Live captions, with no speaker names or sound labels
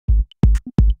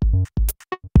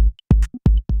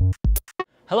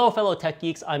Hello fellow tech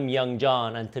geeks, I'm Young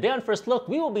John, and today on First Look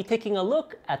we will be taking a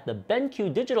look at the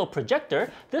BenQ digital projector.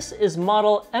 This is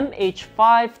model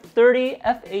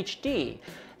MH530FHD.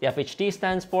 The FHD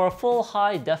stands for full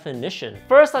high definition.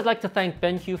 First, I'd like to thank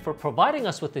BenQ for providing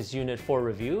us with this unit for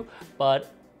review,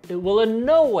 but it will in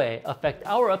no way affect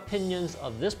our opinions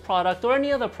of this product or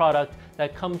any other product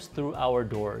that comes through our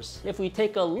doors. If we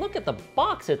take a look at the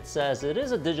box, it says it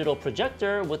is a digital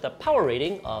projector with a power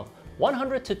rating of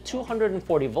 100 to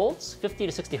 240 volts, 50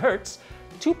 to 60 hertz,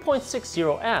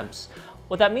 2.60 amps.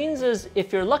 What that means is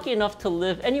if you're lucky enough to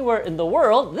live anywhere in the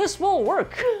world, this will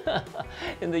work.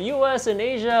 In the US, in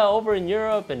Asia, over in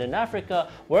Europe, and in Africa,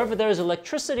 wherever there's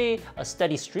electricity, a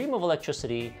steady stream of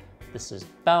electricity, this is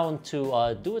bound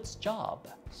to do its job.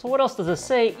 So what else does it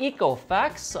say? Eco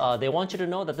facts. They want you to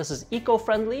know that this is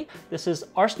eco-friendly. This is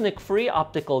arsenic-free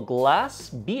optical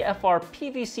glass, BFR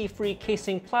PVC-free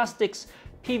casing plastics,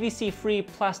 PVC-free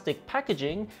plastic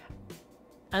packaging,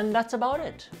 and that's about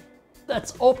it.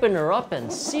 Let's open her up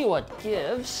and see what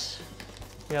gives.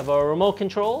 We have a remote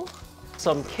control,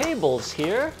 some cables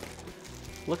here.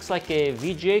 Looks like a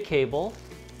VGA cable,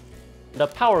 the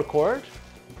power cord.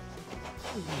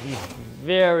 Be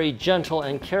very gentle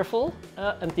and careful.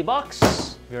 Empty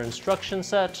box, your instruction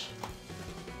set.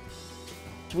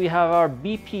 We have our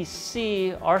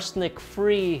BPC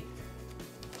arsenic-free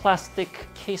plastic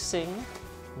casing.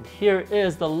 And here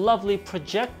is the lovely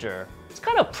projector. It's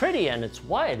kind of pretty and it's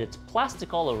white. It's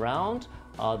plastic all around.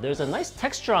 There's a nice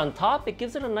texture on top. It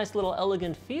gives it a nice little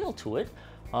elegant feel to it.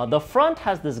 The front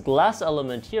has this glass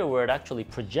element here where it actually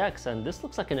projects, and this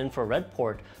looks like an infrared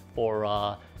port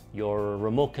for your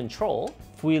remote control.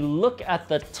 If we look at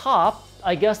the top,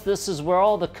 I guess this is where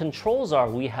all the controls are.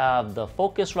 We have the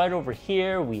focus right over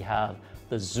here. We have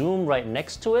the zoom right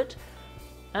next to it.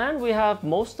 And we have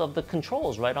most of the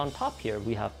controls right on top here.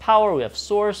 We have power, we have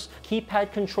source,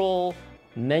 keypad control,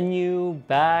 menu,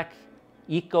 back,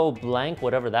 eco, blank,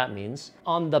 whatever that means.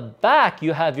 On the back,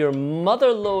 you have your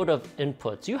mother load of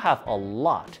inputs. You have a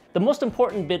lot. The most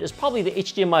important bit is probably the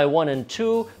HDMI 1 and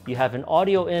 2. You have an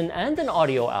audio in and an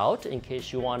audio out in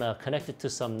case you want to connect it to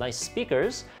some nice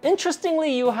speakers.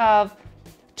 Interestingly, you have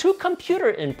two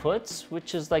computer inputs,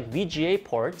 which is like VGA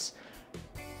ports,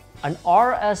 an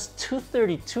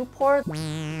RS-232 port.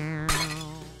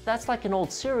 That's like an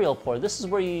old serial port. This is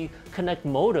where you connect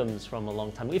modems from a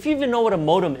long time. If you even know what a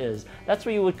modem is, that's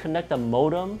where you would connect a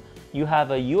modem. You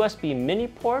have a USB mini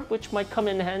port, which might come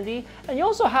in handy. And you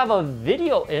also have a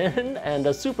video in and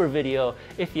a super video.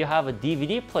 If you have a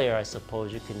DVD player, I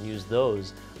suppose you can use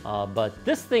those. But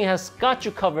this thing has got you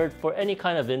covered for any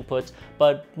kind of inputs,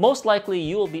 but most likely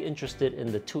you will be interested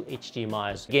in the two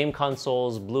HDMIs. Game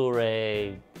consoles,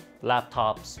 Blu-ray,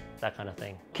 laptops, that kind of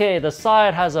thing. Okay, the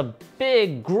side has a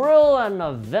big grill and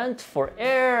a vent for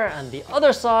air, and the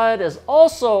other side is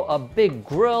also a big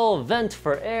grill, vent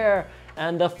for air.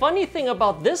 And the funny thing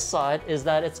about this side is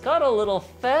that it's got a little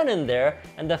fan in there,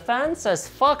 and the fan says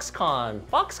Foxconn.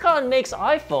 Foxconn makes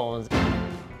iPhones.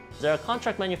 They're a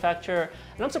contract manufacturer,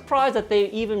 and I'm surprised that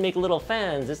they even make little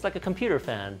fans. It's like a computer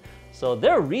fan. So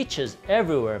their reach is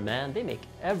everywhere, man. They make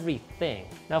everything.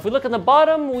 Now, if we look at the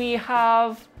bottom, we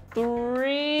have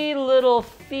 3 little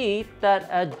feet that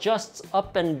adjusts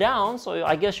up and down. So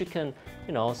I guess you can,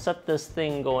 set this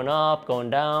thing going up, going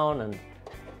down, and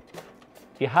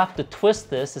if you have to twist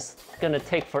this, it's gonna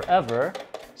take forever.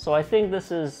 So I think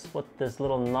this is what this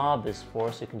little knob is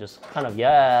for. So you can just kind of,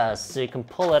 so you can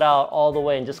pull it out all the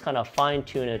way and just kind of fine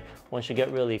tune it once you get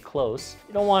really close.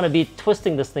 You don't want to be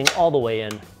twisting this thing all the way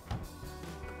in.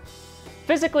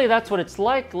 Physically, that's what it's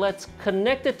like. Let's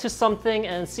connect it to something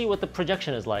and see what the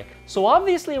projection is like. So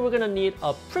obviously we're gonna need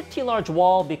a pretty large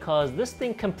wall because this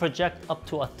thing can project up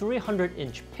to a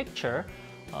 300-inch picture.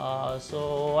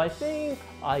 So I think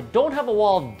I don't have a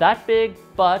wall that big,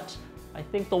 but I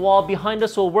think the wall behind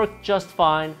us will work just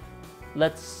fine.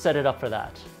 Let's set it up for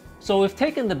that. So we've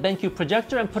taken the BenQ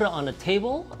projector and put it on a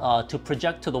table to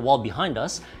project to the wall behind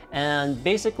us. And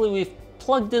basically we've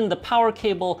plugged in the power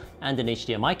cable and an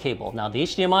HDMI cable. Now the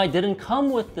HDMI didn't come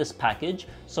with this package,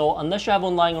 so unless you have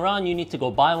one lying around, you need to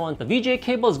go buy one. The VGA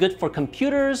cable is good for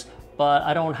computers, but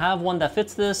I don't have one that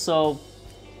fits this, so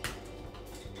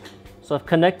I've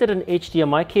connected an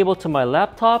HDMI cable to my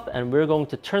laptop and we're going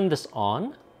to turn this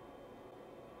on.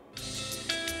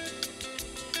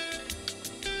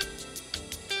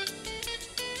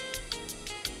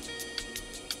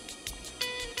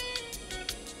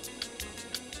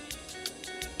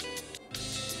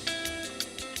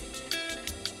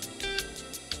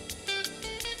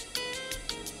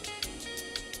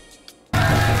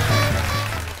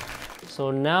 So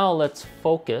now let's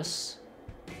focus.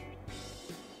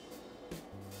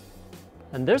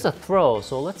 And there's a throw,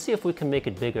 so let's see if we can make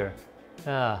it bigger.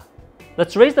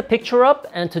 Let's raise the picture up,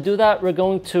 and to do that, we're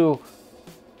going to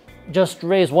just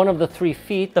raise one of the 3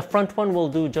 feet. The front one will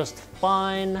do just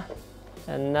fine.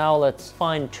 And now let's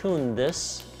fine tune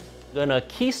this. I'm gonna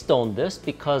keystone this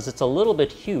because it's a little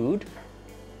bit hued.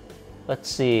 Let's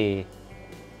see.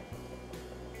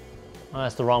 Oh,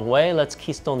 that's the wrong way. Let's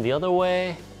keystone the other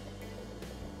way.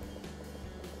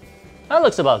 That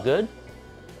looks about good.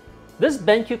 This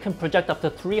BenQ can project up to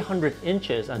 300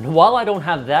 inches, and while I don't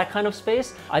have that kind of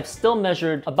space, I've still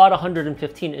measured about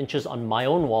 115 inches on my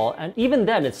own wall, and even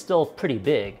then it's still pretty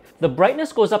big. The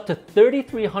brightness goes up to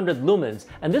 3,300 lumens,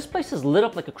 and this place is lit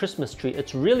up like a Christmas tree.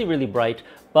 It's really, really bright,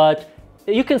 but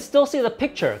you can still see the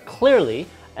picture clearly,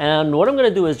 and what I'm gonna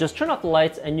do is just turn off the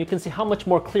lights and you can see how much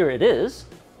more clear it is.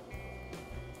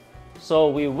 So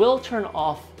we will turn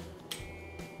off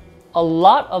a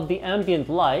lot of the ambient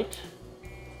light,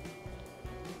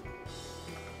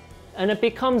 and it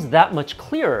becomes that much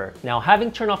clearer. Now,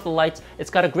 having turned off the lights, it's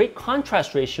got a great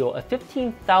contrast ratio of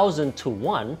 15,000 to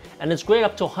 1, and it's great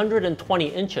up to 120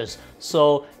 inches.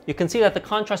 So you can see that the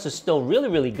contrast is still really,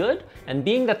 really good, and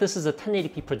being that this is a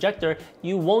 1080p projector,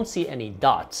 you won't see any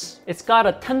dots. It's got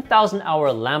a 10,000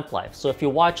 hour lamp life, so if you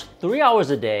watch 3 hours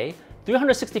a day,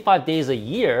 365 days a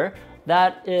year,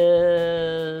 that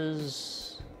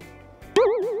is...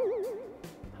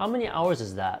 How many hours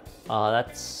is that?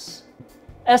 That's...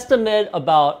 Estimate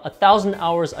about 1,000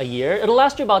 hours a year. It'll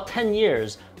last you about 10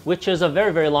 years, which is a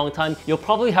very, very long time. You'll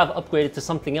probably have upgraded to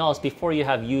something else before you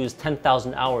have used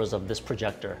 10,000 hours of this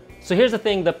projector. So here's the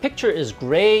thing, the picture is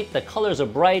great, the colors are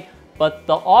bright, but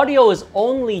the audio is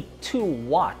only 2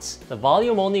 watts. The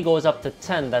volume only goes up to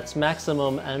 10, that's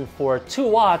maximum, and for 2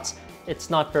 watts, it's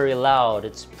not very loud,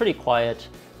 it's pretty quiet.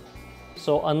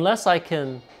 So unless I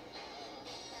can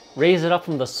raise it up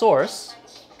from the source,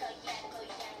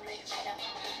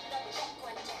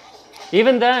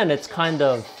 even then, it's kind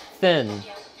of thin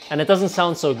and it doesn't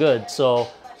sound so good. So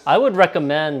I would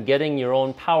recommend getting your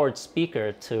own powered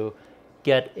speaker to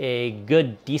get a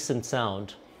good, decent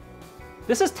sound.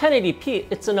 This is 1080p.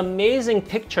 It's an amazing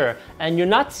picture and you're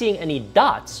not seeing any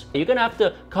dots. You're gonna have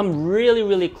to come really,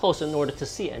 really close in order to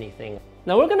see anything.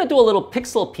 Now we're gonna do a little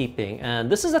pixel peeping,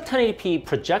 and this is a 1080p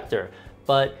projector,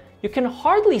 but you can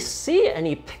hardly see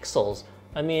any pixels.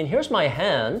 I mean, here's my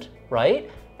hand, right?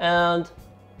 And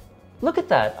look at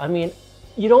that. I mean,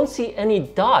 you don't see any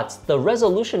dots. The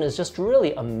resolution is just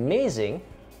really amazing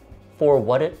for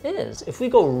what it is. If we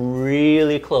go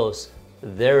really close,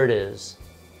 there it is.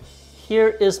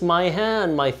 Here is my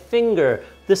hand, my finger.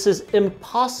 This is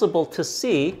impossible to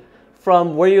see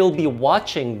from where you'll be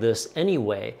watching this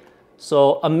anyway.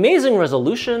 So amazing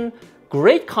resolution,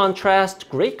 great contrast,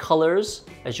 great colors,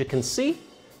 as you can see.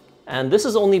 And this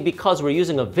is only because we're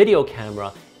using a video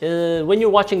camera. When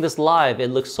you're watching this live, it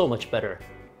looks so much better.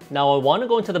 Now I want to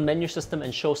go into the menu system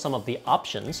and show some of the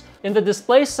options. In the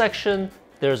display section,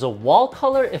 there's a wall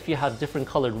color if you have different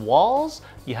colored walls.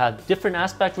 You have different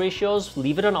aspect ratios,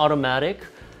 leave it on automatic.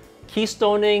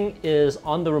 Keystoning is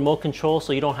on the remote control,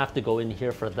 so you don't have to go in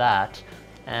here for that.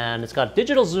 And it's got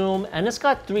digital zoom, and it's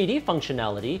got 3D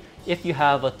functionality if you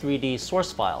have a 3D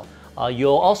source file.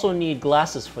 You'll also need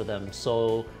glasses for them,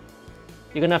 so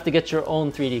you're gonna have to get your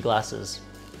own 3D glasses.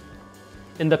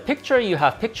 In the picture, you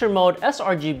have picture mode.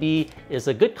 sRGB is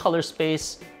a good color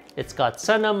space. It's got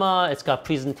cinema, it's got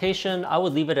presentation. I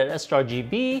would leave it at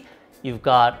sRGB. You've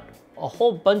got a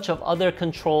whole bunch of other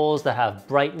controls that have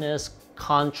brightness,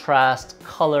 contrast,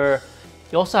 color.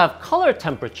 You also have color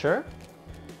temperature.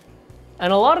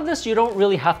 And a lot of this you don't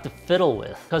really have to fiddle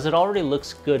with because it already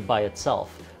looks good by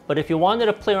itself. But if you wanted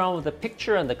to play around with the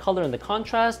picture and the color and the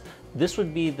contrast, this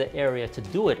would be the area to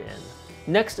do it in.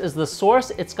 Next is the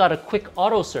source. It's got a quick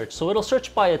auto search, so it'll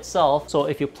search by itself. So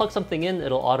if you plug something in,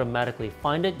 it'll automatically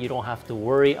find it. You don't have to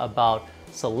worry about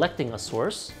selecting a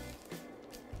source.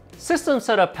 System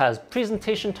setup has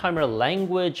presentation timer,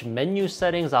 language, menu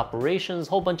settings, operations,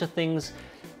 whole bunch of things.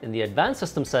 In the advanced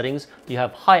system settings, you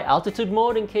have high altitude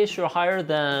mode in case you're higher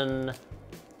than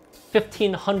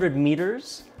 1,500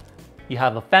 meters. You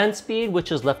have a fan speed,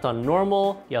 which is left on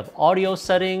normal. You have audio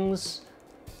settings.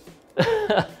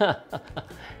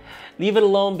 Leave it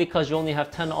alone because you only have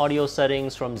 10 audio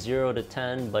settings from 0 to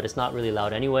 10, but it's not really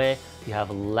loud anyway. You have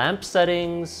lamp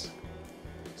settings,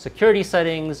 security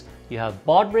settings. You have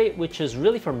baud rate, which is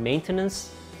really for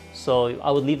maintenance, so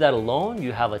I would leave that alone.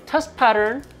 You have a test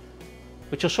pattern,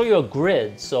 which will show you a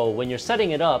grid. So when you're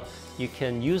setting it up, you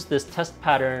can use this test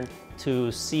pattern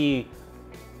to see,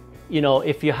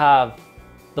 if you have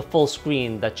the full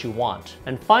screen that you want.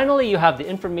 And finally, you have the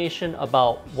information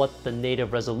about what the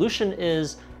native resolution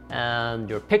is and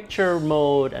your picture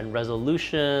mode and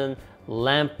resolution,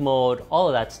 lamp mode, all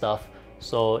of that stuff.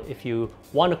 So if you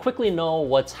want to quickly know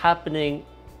what's happening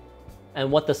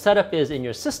and what the setup is in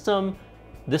your system,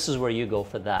 this is where you go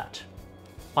for that.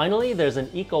 Finally, there's an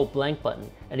eco blank button,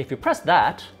 and if you press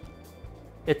that,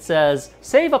 it says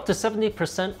save up to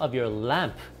 70% of your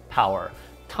lamp power.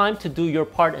 Time to do your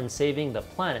part in saving the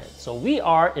planet. So we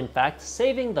are, in fact,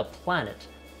 saving the planet.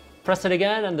 Press it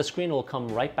again and the screen will come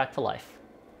right back to life.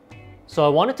 So I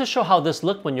wanted to show how this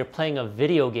looked when you're playing a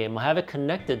video game. I have it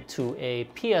connected to a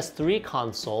PS3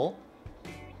 console.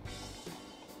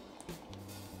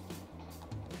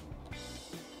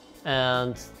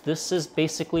 And this is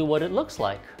basically what it looks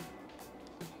like.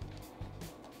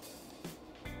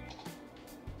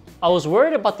 I was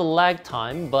worried about the lag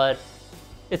time, but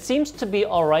it seems to be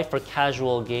alright for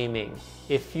casual gaming.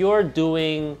 If you're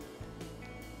doing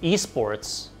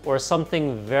esports or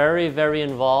something very, very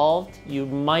involved, you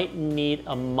might need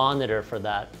a monitor for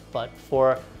that. But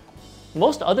for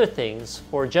most other things,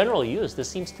 for general use, this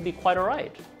seems to be quite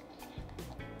alright.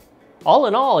 All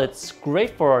in all, it's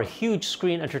great for huge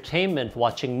screen entertainment,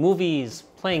 watching movies,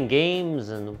 playing games,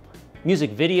 and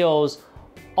music videos,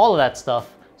 all of that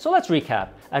stuff. So let's recap.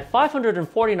 At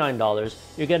 $549,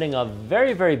 you're getting a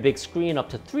very, very big screen up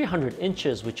to 300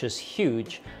 inches, which is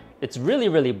huge. It's really,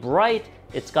 really bright.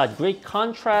 It's got great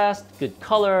contrast, good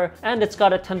color, and it's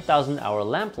got a 10,000 hour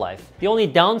lamp life. The only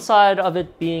downside of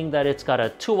it being that it's got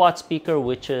a 2-watt speaker,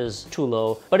 which is too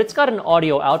low, but it's got an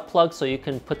audio out plug so you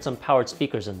can put some powered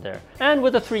speakers in there. And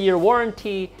with a 3-year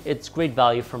warranty, it's great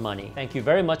value for money. Thank you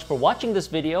very much for watching this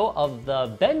video of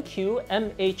the BenQ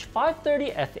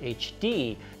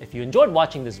MH530FHD. If you enjoyed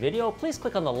watching this video, please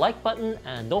click on the like button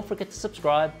and don't forget to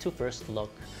subscribe to First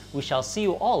Look. We shall see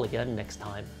you all again next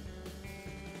time.